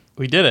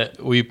 We did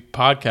it. We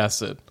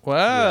podcasted. Wow.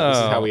 Yeah, this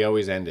is how we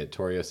always end it.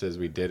 Torio says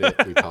we did it.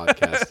 We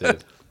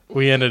podcasted.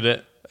 We ended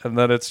it. And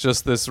then it's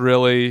just this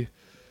really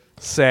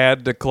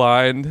sad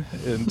decline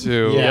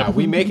into... Yeah,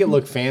 we make it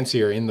look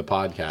fancier in the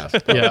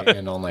podcast.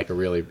 And on like a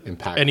really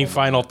impactful... Any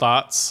final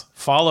thoughts?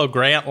 Follow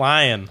Grant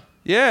Lyon.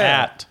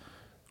 Yeah. At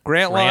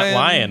Grant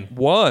Lyon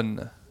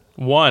 1.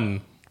 Oh,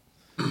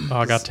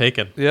 I got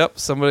taken. Yep.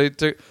 Somebody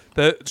took...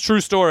 The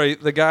true story,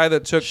 the guy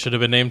that took... Should have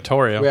been named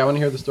Torio. Wait, I want to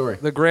hear the story.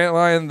 The Grant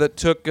Lyon that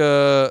took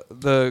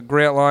the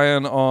Grant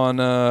Lyon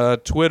on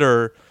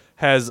Twitter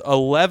has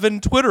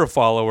 11 Twitter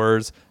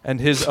followers, and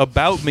his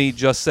About Me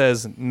just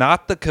says,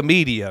 "Not the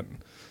comedian."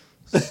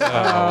 So,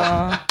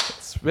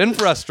 it's been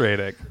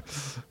frustrating.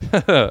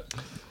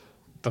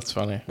 That's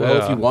funny.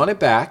 Well, if you want it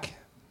back,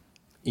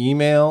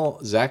 email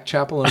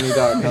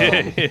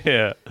zachchapeloni.com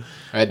Yeah.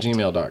 at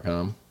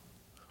gmail.com,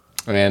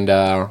 and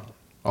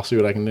I'll see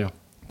what I can do.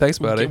 Thanks,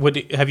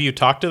 buddy. Have you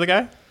talked to the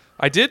guy?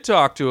 I did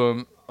talk to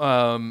him,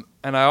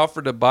 and I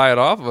offered to buy it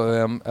off of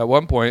him at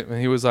one point,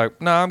 and he was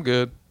like, "Nah, I'm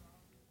good."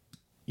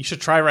 You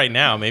should try right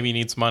now. Maybe he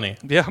needs money.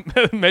 Yeah,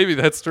 maybe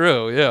that's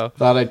true. Yeah.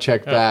 Thought I'd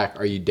check back.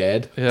 Are you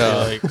dead?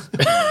 Yeah.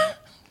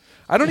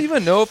 I don't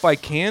even know if I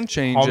can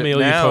change I'll it mail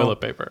you now toilet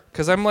paper.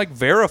 because I'm like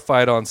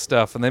verified on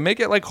stuff, and they make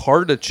it like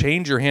hard to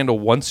change your handle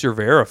once you're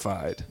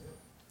verified.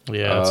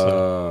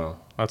 Yeah,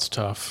 that's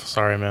tough.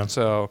 Sorry, man.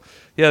 So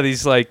yeah,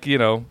 these like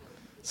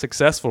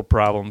successful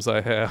problems I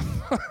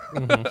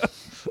have.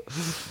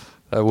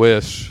 I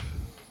wish.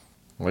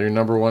 Well, you're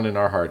number one in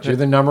our hearts. You're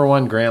the number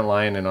one Grant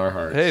Lyon in our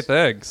hearts. Hey,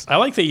 thanks. I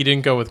like that you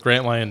didn't go with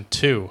Grant Lyon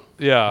 2.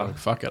 Yeah. Like,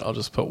 fuck it, I'll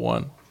just put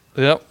 1.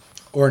 Yep.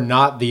 Or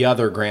not the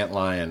other Grant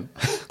Lyon.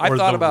 I Or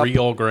thought the about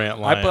real Grant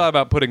Lyon. I thought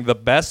about putting the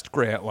best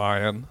Grant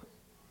Lyon.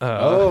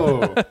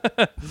 Oh.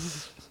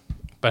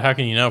 But how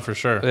can you know for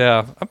sure?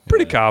 Yeah, I'm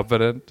pretty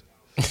confident.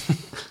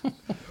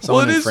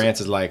 Someone it in is- France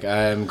is like,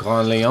 I'm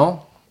Grand Lyon.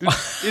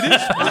 It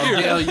is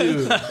weird.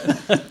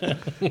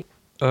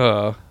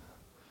 you.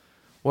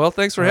 Well,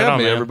 thanks for Right having on,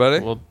 me, man. everybody.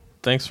 Well,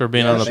 thanks for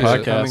being on the Thanks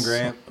for coming, podcast.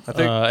 Grant. I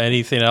think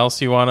Anything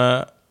else you want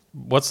to...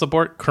 What's the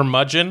board?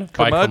 Curmudgeon?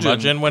 Buy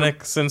Curmudgeon when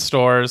it's in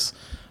stores.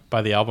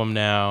 Buy the album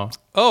now.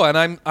 Oh,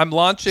 and I'm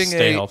launching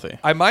Stay healthy.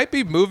 I might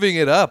be moving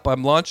it up.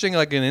 I'm launching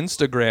like an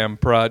Instagram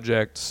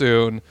project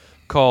soon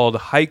called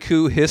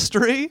Haiku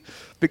History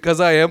because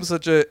I am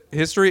such a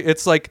history.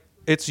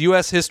 It's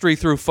U.S. history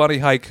through funny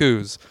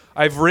haikus.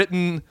 I've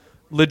written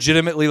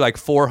legitimately like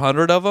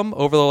 400 of them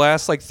over the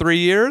last like 3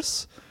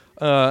 years,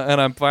 and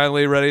I'm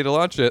finally ready to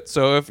launch it.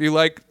 So if you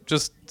like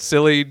just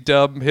silly,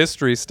 dumb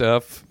history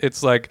stuff,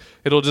 it's like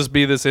it'll just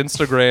be this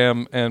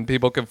Instagram, and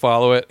people can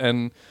follow it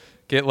and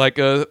get like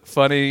a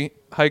funny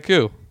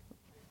haiku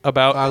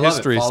about I love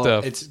history it. Follow-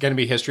 stuff. It's going to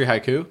be history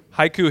haiku.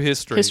 Haiku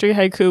history. History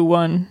Haiku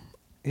 1.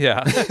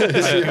 Yeah.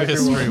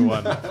 History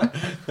 1.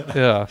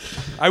 Yeah.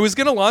 I was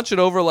going to launch it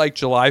over like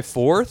July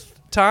 4th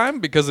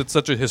time because it's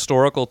such a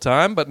historical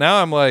time, but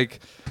now I'm like,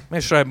 man,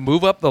 should I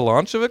move up the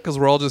launch of it because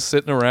we're all just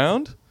sitting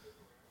around?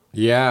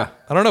 Yeah.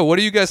 I don't know. What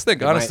do you guys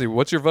think? It Honestly,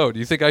 might- wwould you vote? Do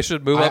you think I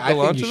should move up I the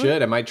launch think you of it?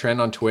 should. It might trend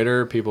on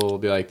Twitter. People will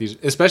be like, these,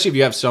 especially if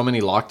you have so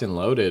many locked and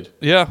loaded.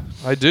 Yeah,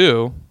 I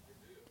do.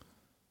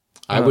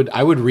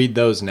 I would read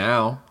those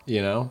now,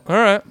 All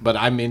right. but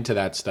I'm into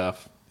that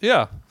stuff.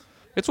 Yeah.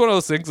 It's one of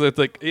those things that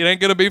like it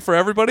ain't going to be for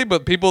everybody,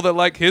 but people that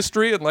like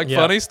history and like Yeah.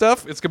 funny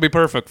stuff, it's going to be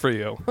perfect for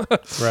you.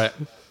 Right.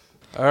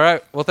 All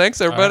right. Well, thanks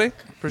everybody.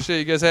 Appreciate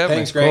you guys having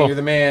Thanks, me. Grant. You're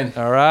the man.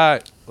 All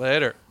right.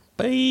 Later.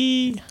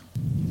 Bye.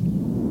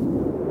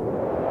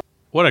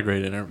 What a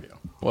great interview.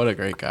 What a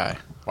great guy.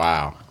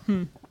 Wow.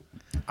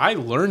 I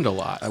learned a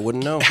lot. I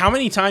wouldn't know. How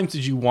many times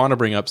did you want to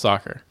bring up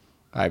soccer?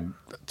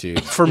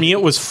 Dude. For me,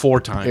 it was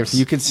 4 times. If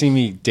you could see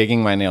me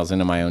digging my nails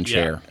into my own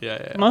chair.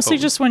 Yeah. Mostly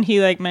But just when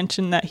he like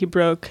mentioned that he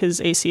broke his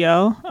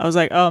ACL. I was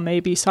like, oh,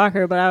 maybe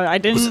soccer, but I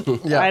didn't.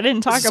 I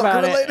didn't talk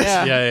about it.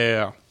 Yeah.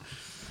 Yeah.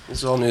 This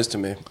is all news to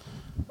me.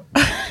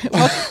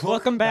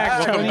 Welcome back,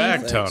 Welcome Tony.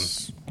 back, Tone.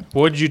 Thanks.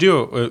 What did you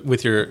do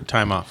with your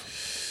time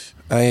off?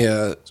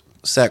 I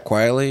sat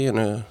quietly in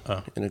a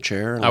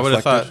chair. And I would have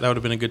reflected. thought that would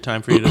have been a good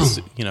time for you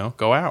to,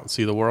 go out,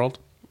 see the world.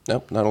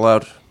 Nope, not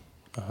allowed.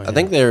 Oh, I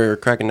think they're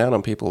cracking down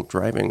on people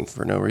driving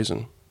for no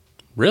reason.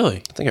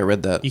 Really? I think I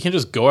read that. You can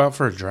just go out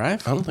for a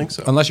drive? I don't think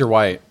so. Unless you're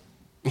white.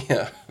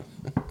 Yeah.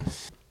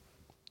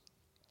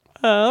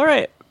 All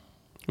right.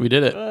 We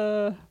did it.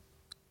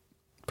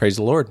 Praise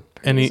the Lord.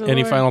 Any the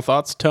any Lord. final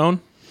thoughts,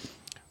 Tone?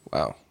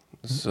 Wow.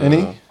 This,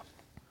 Any? I'm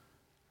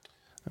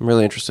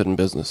really interested in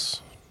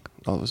business.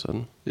 All of a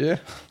sudden. Yeah.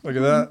 Look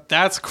at that.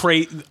 That's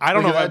crazy. I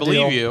don't Look know if at I that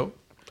believe deal. you.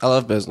 I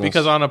love business.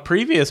 Because on a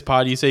previous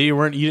pod, you say you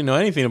didn't know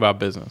anything about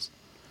business.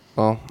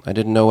 well, I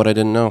didn't know what I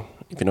didn't know,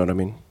 if you know what I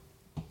mean.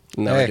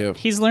 Now I Hey. do.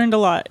 He's learned a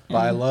lot.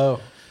 Buy low.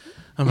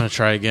 I'm going to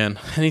try again.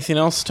 Anything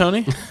else,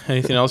 Tony?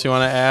 Anything else you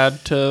want to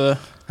add to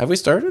Have we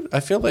started? I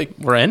feel like,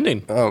 We're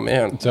ending. oh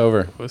man. It's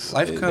over. Life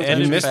comes And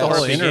You it missed the before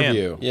whole it began.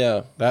 interview.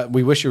 Yeah. That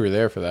we wish you were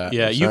there for that.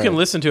 Yeah, you sorry. can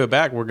listen to it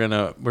back. We're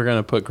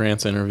gonna put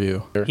Grant's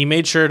interview. He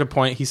made sure to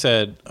point. He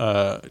said,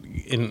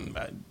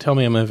 "Tell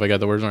me if I got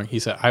the words wrong." He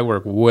said, "I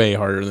work way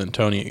harder than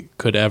Tony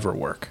could ever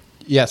work,"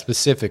 Yeah,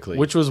 specifically.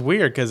 which was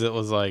weird because it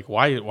was like,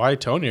 "Why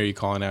Tony are you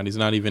calling out? He's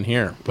not even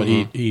here." But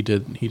he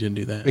didn't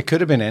do that. it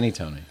could have been any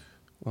Tony.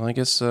 Well, I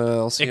guess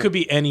I'll see. It could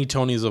be any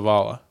Tony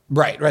Zavala,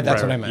 Right. That's Right,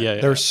 what I right. meant. Yeah,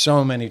 yeah. There's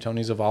so many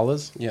Tony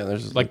Zavalas. Yeah,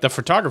 there's like the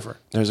photographer.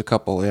 there's a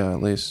couple. Yeah,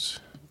 at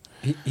least.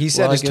 He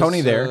said, Well, I "Is Tony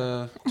guess,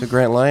 there?" To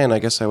Grant Lyon, I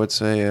guess I would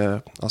say,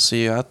 I'll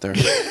see you out there.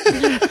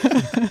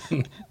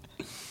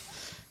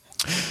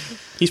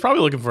 He's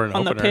probably looking for an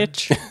On the opener.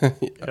 pitch.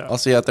 I'll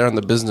see you out there on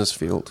the business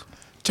field.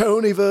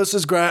 Tony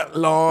versus Grant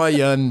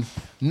Lyon.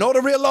 Not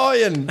a real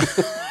lion.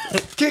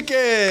 Kick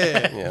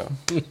it. Yeah.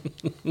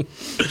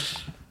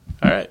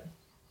 All right.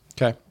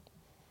 Okay.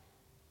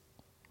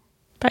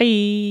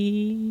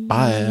 Bye.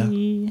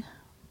 Bye.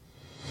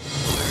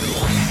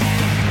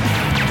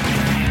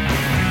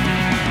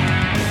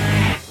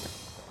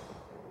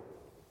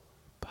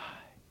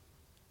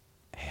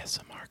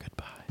 ASMR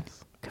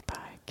goodbyes.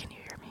 Goodbye. Can you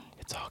hear me?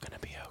 It's all gonna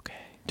be okay.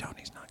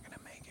 Tony's not going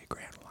to make it.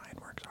 Grant Lyon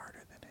works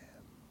harder than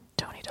him.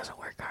 Tony doesn't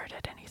work hard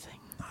at anything.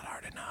 Not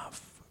hard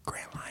enough.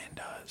 Grant Lyon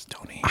does.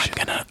 Tony.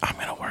 I'm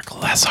gonna work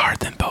less hard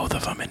than both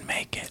of them and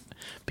make it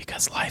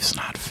because life's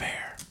not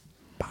fair.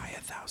 Buy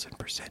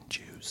 1,000%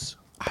 juice.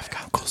 I've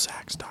got Uncle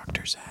Zach's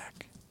Dr.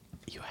 Zach.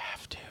 You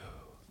have to.